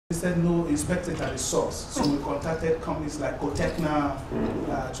They said no, inspect it at the source. So we contacted companies like Cotecna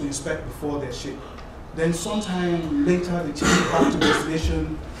to inspect before they ship. Then sometime later they change it back to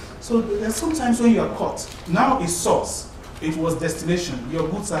destination. So there's sometimes when you are caught. Now it's source. It was destination. Your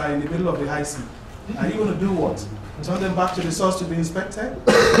goods are in the middle of the high sea. Are you going to do what? Turn them back to the source to be inspected?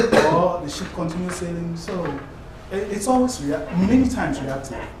 Or the ship continues sailing? So it's always many times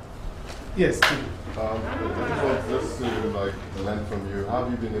reactive. Yes, Tim. Just to learn from you, how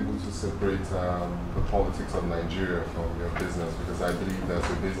have you been able to separate the politics of Nigeria from your business? Because I believe that as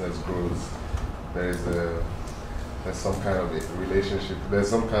the business grows, there's some kind of a relationship. There's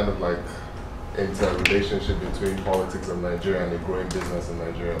some kind of interrelationship between politics of Nigeria and a growing business in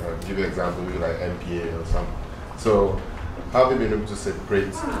Nigeria. I'll give you an example, maybe like MPA or something. So, how have you been able to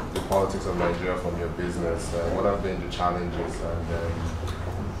separate the politics of Nigeria from your business? What have been the challenges, and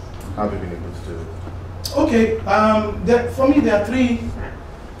how have you been able to do it? Okay, for me there are three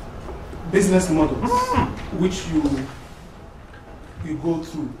business models which you go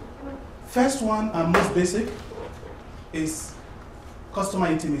through. First one and most basic is customer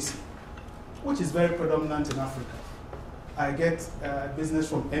intimacy, which is very predominant in Africa. I get business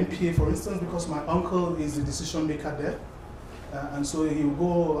from MPA, for instance, because my uncle is the decision maker there. And so he will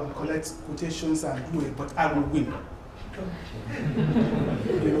go and collect quotations and do it, but I will win.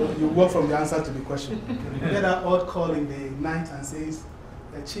 You work from the answer to the question. You get that odd call in the night and says,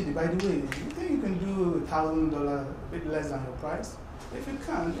 Chidi, by the way, you think you can do $1,000 a bit less than your price? If you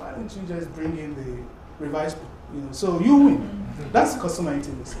can, why don't you just bring in the revised, so you win. That's customer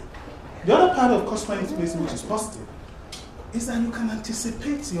intimacy. The other part of customer intimacy, which is positive, is that you can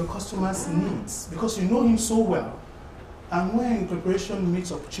anticipate your customer's needs because you know him so well. And when preparation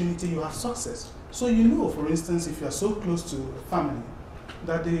meets opportunity, you have success. So you know, for instance, if you are so close to a family,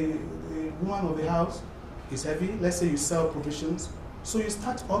 that the woman of the house is heavy, let's say you sell provisions, so you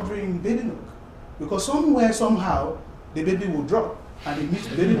start ordering baby milk. Because somewhere, somehow, the baby will drop and it needs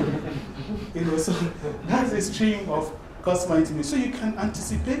baby milk. So that's a stream of customer intimacy. So you can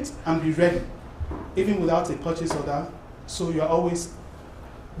anticipate and be ready, even without a purchase order. So you are always.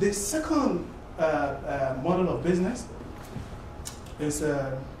 The second model of business is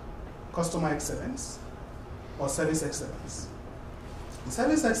customer excellence or service excellence.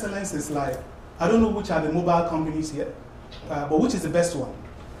 Service excellence is like, I don't know which are the mobile companies here, but which is the best one?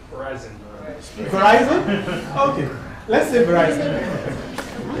 Verizon. Verizon? Okay, let's say Verizon.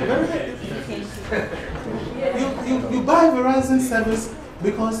 You buy Verizon service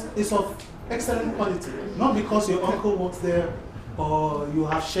because it's of excellent quality, not because your uncle works there or you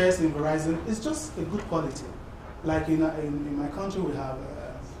have shares in Verizon. It's just a good quality. Like in my country, we have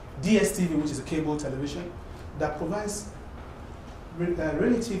DSTV, which is a cable television, that provides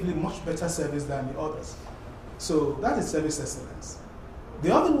relatively much better service than the others. So that is service excellence.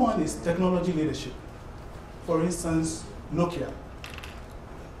 The other one is technology leadership. For instance, Nokia.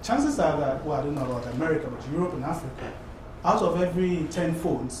 Chances are that, well, I don't know about America, but Europe and Africa, out of every 10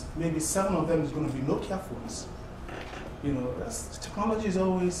 phones, maybe 7 of them is going to be Nokia phones. Technology is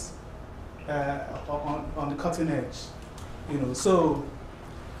always on the cutting edge. So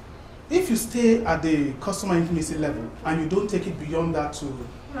if you stay at the customer intimacy level and you don't take it beyond that to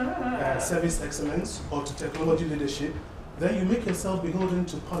service excellence or to technology leadership, then you make yourself beholden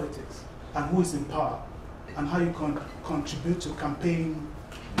to politics and who is in power and how you can contribute to campaign.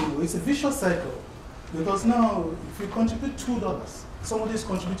 It's a vicious cycle because now if you contribute $2, somebody is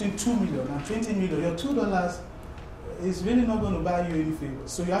contributing $2 million and $20 million, your $2 is really not going to buy you any favor.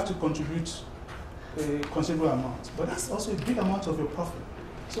 So you have to contribute a considerable amount. But that's also a big amount of your profit.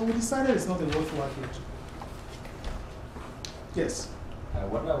 So we decided it's not a worthwhile thing to do. Yes? I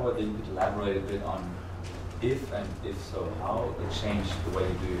wonder whether you could elaborate a bit on if and if so, how it changed the way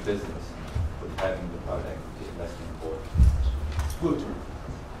you do your business with having the private equity investing board. Good.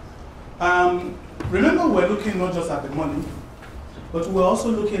 Remember, we're looking not just at the money, but we're also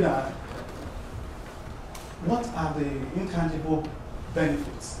looking at what are the intangible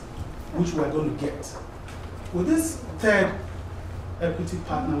benefits which we're going to get. With this third equity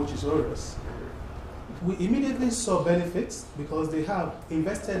partner, which is Oris, we immediately saw benefits because they have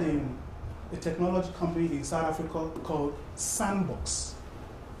invested in a technology company in South Africa called Sandbox.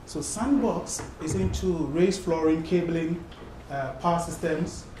 So Sandbox is into raised flooring, cabling, power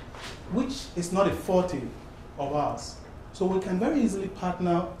systems, which is not a forte of ours. So we can very easily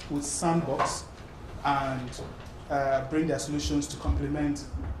partner with Sandbox and bring their solutions to complement.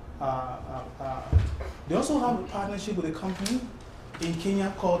 They also have a partnership with a company in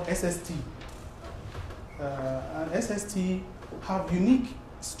Kenya called SST. And SST have unique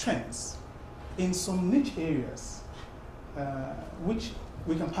strengths in some niche areas, which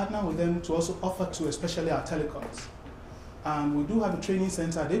we can partner with them to also offer to especially our telecoms. And we do have a training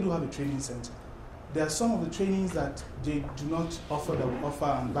center, they do have a training center. There are some of the trainings that they do not offer that we offer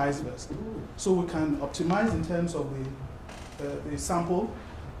and vice versa. So we can optimize in terms of the sample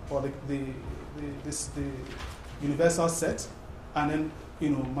or the universal set, and then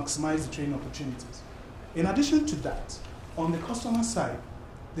maximize the training opportunities. In addition to that, on the customer side,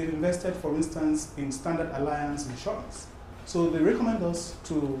 they've invested, for instance, in Standard Alliance Insurance. So they recommend us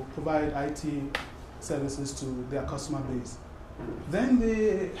to provide IT services to their customer base. Then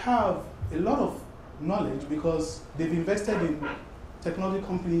they have a lot of knowledge because they've invested in technology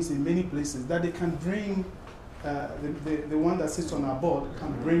companies in many places that they can bring, the one that sits on our board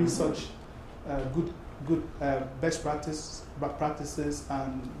can bring such good best practices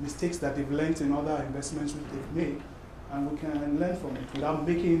and mistakes that they've learned in other investments which they've made, and we can learn from it without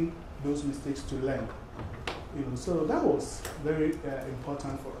making those mistakes to learn. So that was very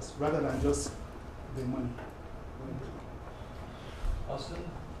important for us, rather than just the money. Austin,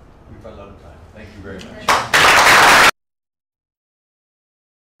 we've run out of time. Thank you very much.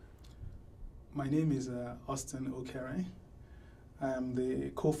 My name is Austin Okere. I am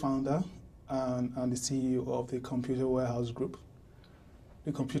the co-founder and the CEO of the Computer Warehouse Group.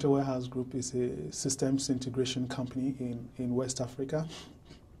 The Computer Warehouse Group is a systems integration company in West Africa,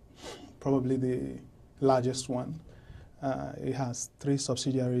 probably the largest one. It has 3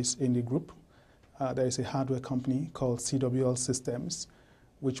 subsidiaries in the group. There is a hardware company called CWL Systems,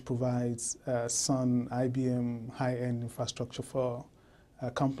 which provides Sun, IBM high-end infrastructure for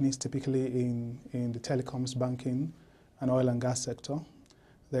companies typically in the telecoms, banking, and oil and gas sector.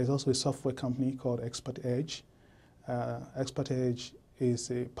 There is also a software company called Expert Edge. Expert Edge is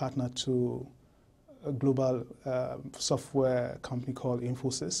a partner to a global software company called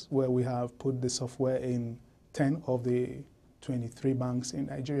Infosys, where we have put the software in 10 of the 23 banks in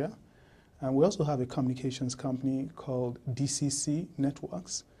Nigeria. And we also have a communications company called DCC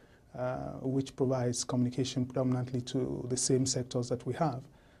Networks, which provides communication predominantly to the same sectors that we have.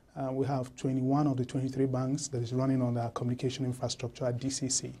 We have 21 of the 23 banks that is running on our communication infrastructure at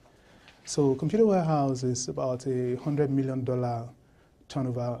DCC. So Computer Warehouse is about a $100 million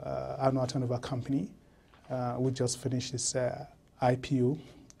turnover, annual turnover company. We just finished its IPO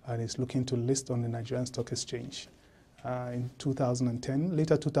and is looking to list on the Nigerian Stock Exchange in 2010,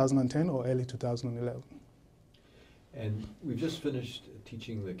 later 2010 or early 2011. And we've just finished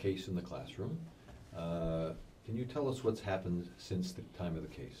teaching the case in the classroom. Can you tell us what's happened since the time of the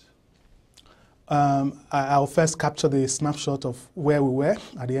case? I'll first capture the snapshot of where we were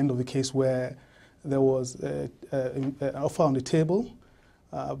at the end of the case, where there was an offer on the table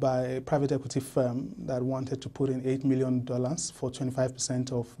by a private equity firm that wanted to put in $8 million for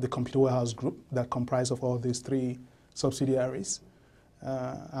 25% of the Computer Warehouse Group that comprised of all these 3 subsidiaries.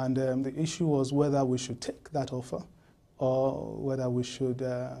 And the issue was whether we should take that offer or whether we should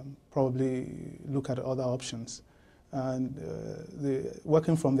probably look at other options. And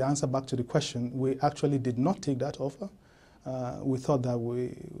working from the answer back to the question, we actually did not take that offer. We thought that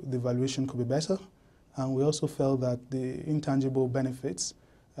the valuation could be better, and we also felt that the intangible benefits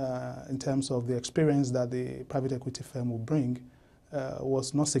in terms of the experience that the private equity firm would bring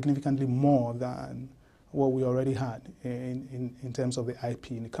was not significantly more than what we already had in terms of the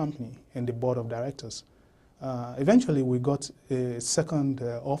IP in the company and the board of directors. Eventually, we got a second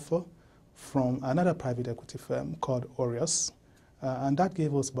offer from another private equity firm called Orius, and that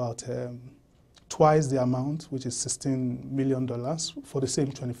gave us about twice the amount, which is $16 million for the same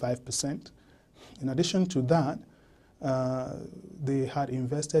 25%. In addition to that, they had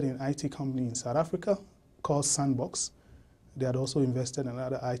invested in IT company in South Africa called Sandbox. They had also invested in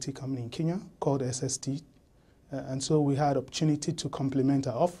another IT company in Kenya called SST. And so we had opportunity to complement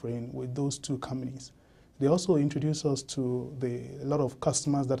our offering with those 2 companies. They also introduced us to a lot of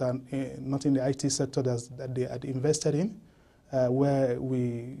customers that are not in the IT sector that they had invested in, where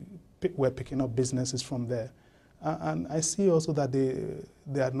we were picking up businesses from there. And I see also that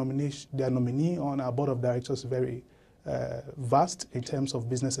their nominee on our board of directors is very vast in terms of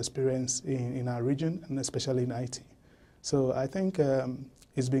business experience in our region, and especially in IT. So I think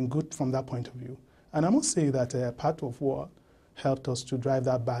it's been good from that point of view. And I must say that part of what helped us to drive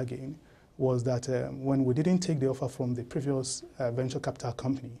that bargain was that when we didn't take the offer from the previous venture capital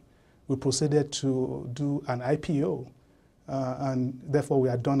company, we proceeded to do an IPO, and therefore we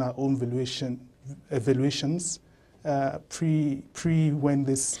had done our own evaluations pre when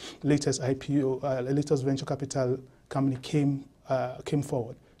this latest IPO, latest venture capital company came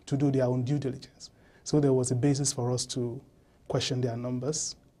forward to do their own due diligence. So there was a basis for us to question their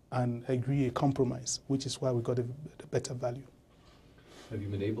numbers and agree a compromise, which is why we got a better value. Have you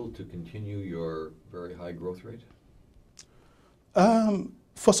been able to continue your very high growth rate?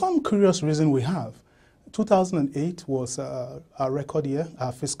 For some curious reason, we have. 2008 was our record year.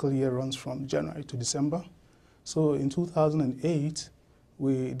 Our fiscal year runs from January to December. So in 2008,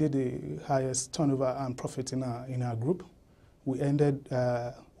 we did the highest turnover and profit in our group. We ended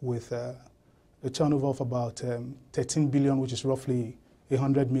with a turnover of about 13 billion, which is roughly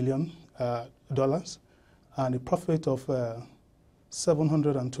 $100 million, and a profit of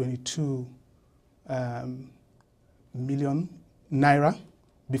 722 million naira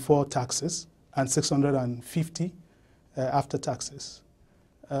before taxes and 650 after taxes.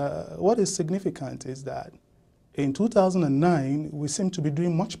 What is significant is that in 2009, we seem to be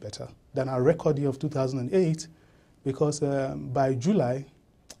doing much better than our record year of 2008, because by July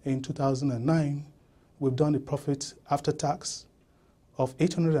in 2009, we've done a profit after tax of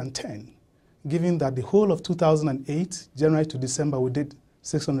 810, given that the whole of 2008, January to December, we did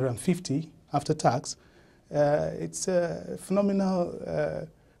 650 after tax. It's a phenomenal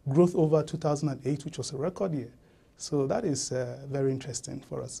growth over 2008, which was a record year. So that is very interesting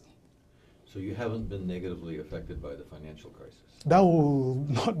for us. So you haven't been negatively affected by the financial crisis? That will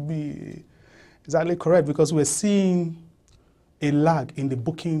not be exactly correct, because we're seeing a lag in the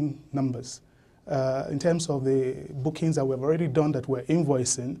booking numbers. In terms of the bookings that we've already done that we're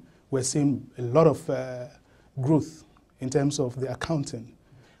invoicing, we're seeing a lot of growth in terms of the accounting.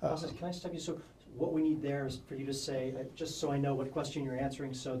 Can I stop you? So what we need there is for you to say, just so I know what question you're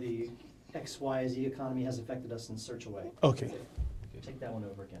answering, so the XYZ economy has affected us in such a way. Okay. Take that one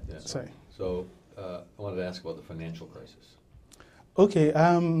over again. Yeah. Sorry. So I wanted to ask about the financial crisis. Okay.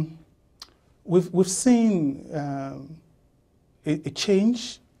 We've seen a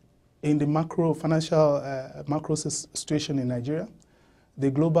change in the macro situation in Nigeria.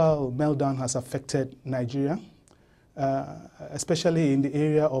 The global meltdown has affected Nigeria, especially in the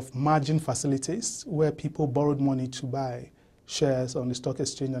area of margin facilities, where people borrowed money to buy shares on the stock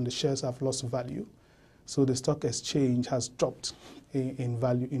exchange, and the shares have lost value. So the stock exchange has dropped in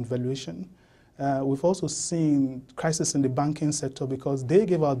valuation. We've also seen crisis in the banking sector, because they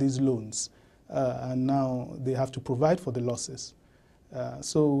gave out these loans and now they have to provide for the losses.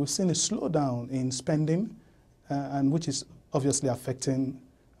 So we've seen a slowdown in spending, and which is obviously affecting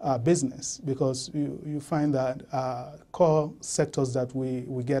our business, because you find that core sectors that we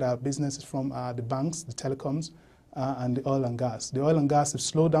get our businesses from are the banks, the telecoms, and the oil and gas. The oil and gas have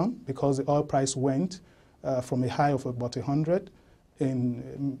slowed down because the oil price went from a high of about 100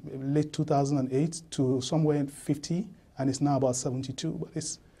 in late 2008 to somewhere in 50, and it's now about 72. But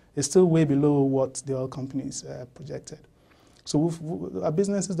it's still way below what the oil companies projected. So our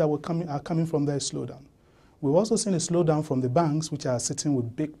businesses that are coming from there slow down. We've also seen a slowdown from the banks, which are sitting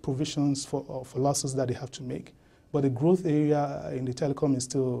with big provisions for losses that they have to make. But the growth area in the telecom is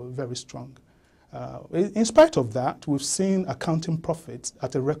still very strong. In spite of that, we've seen accounting profits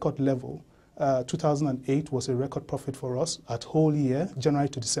at a record level. 2008 was a record profit for us at whole year, January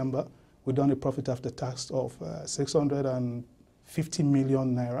to December. We've done a profit after tax of 650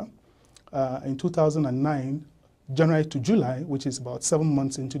 million naira. In 2009, January to July, which is about 7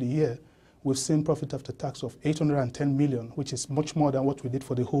 months into the year, we've seen profit after tax of 810 million, which is much more than what we did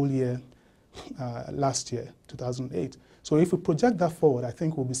for the whole year last year, 2008. So if we project that forward, I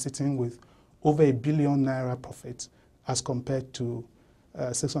think we'll be sitting with over ₦1 billion profit as compared to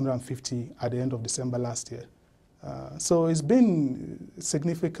 650 at the end of December last year. So it's been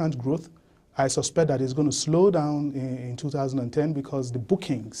significant growth. I suspect that it's going to slow down in 2010, because the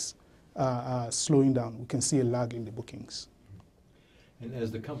bookings are slowing down. We can see a lag in the bookings. And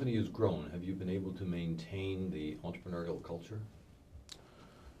as the company has grown, have you been able to maintain the entrepreneurial culture?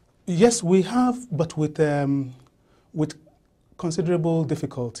 Yes, we have, but with considerable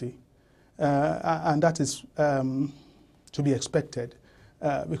difficulty. And that is to be expected.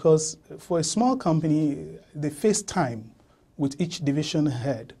 Because for a small company, the face time with each division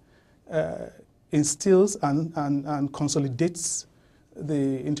head instills and consolidates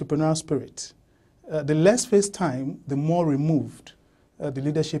the entrepreneurial spirit. The less face time, the more removed the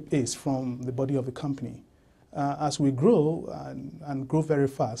leadership is from the body of the company. As we grow and grow very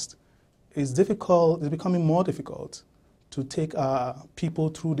fast, it's becoming more difficult to take our people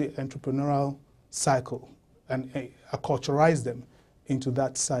through the entrepreneurial cycle and acculturize them into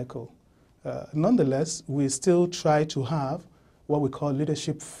that cycle. Nonetheless, we still try to have what we call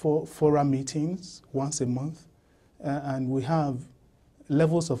leadership forum meetings once a month, and we have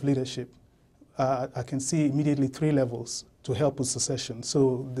levels of leadership. I can see immediately 3 levels to help with succession.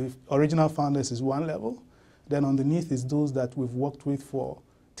 So the original founders is one level, then underneath is those that we've worked with for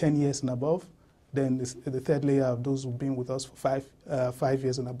 10 years and above, Then the third layer of those who've been with us for 5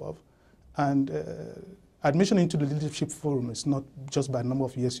 years and above. And admission into the leadership forum is not just by the number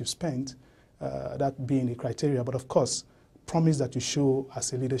of years you've spent, that being a criteria, but of course, promise that you show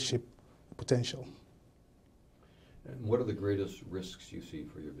as a leadership potential. And what are the greatest risks you see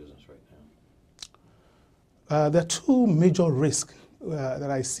for your business right now? There are two major risks that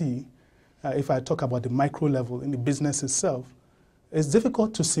I see if I talk about the micro level in the business itself. It's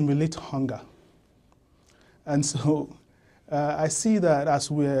difficult to simulate hunger. And so I see that as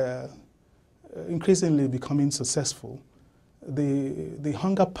we're increasingly becoming successful, the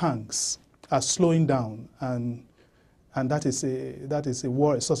hunger pangs are slowing down, and that is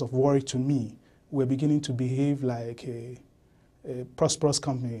a source of worry to me. We're beginning to behave like a prosperous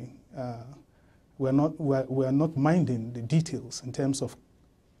company. We're not minding the details in terms of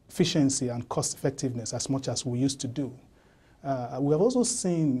efficiency and cost effectiveness as much as we used to do. We have also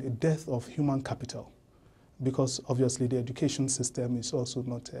seen a death of human capital, because obviously the education system is also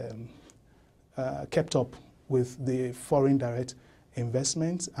not kept up with the foreign direct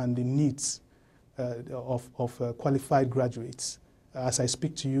investments and the needs of qualified graduates. As I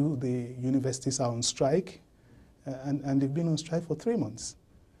speak to you, the universities are on strike, and they've been on strike for 3 months.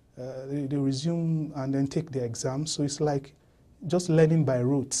 They resume and then take their exams, so it's like just learning by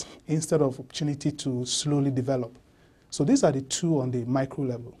rote instead of opportunity to slowly develop. So these are the two on the micro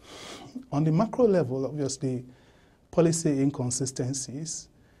level. On the macro level, obviously, policy inconsistencies.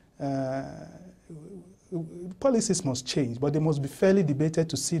 Policies must change, but they must be fairly debated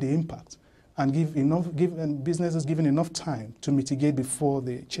to see the impact and give businesses given enough time to mitigate before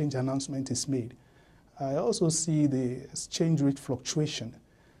the change announcement is made. I also see the exchange rate fluctuation,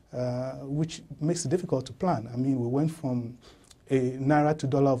 which makes it difficult to plan. I mean, we went from a naira to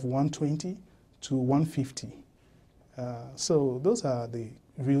dollar of 120 to 150. So those are the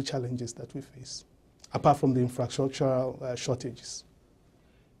real challenges that we face, apart from the infrastructural shortages.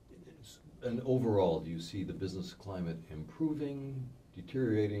 And overall, do you see the business climate improving,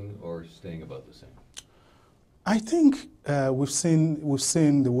 deteriorating, or staying about the same? I think we've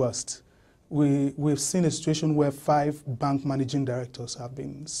seen the worst. We've seen a situation where 5 bank managing directors have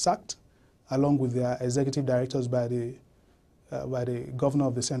been sacked, along with their executive directors by the governor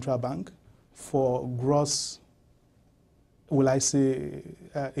of the central bank for gross, will I say,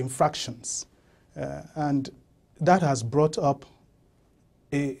 infractions. And that has brought up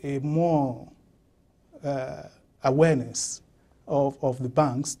a more awareness of the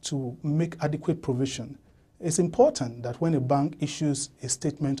banks to make adequate provision. It's important that when a bank issues a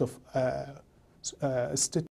statement of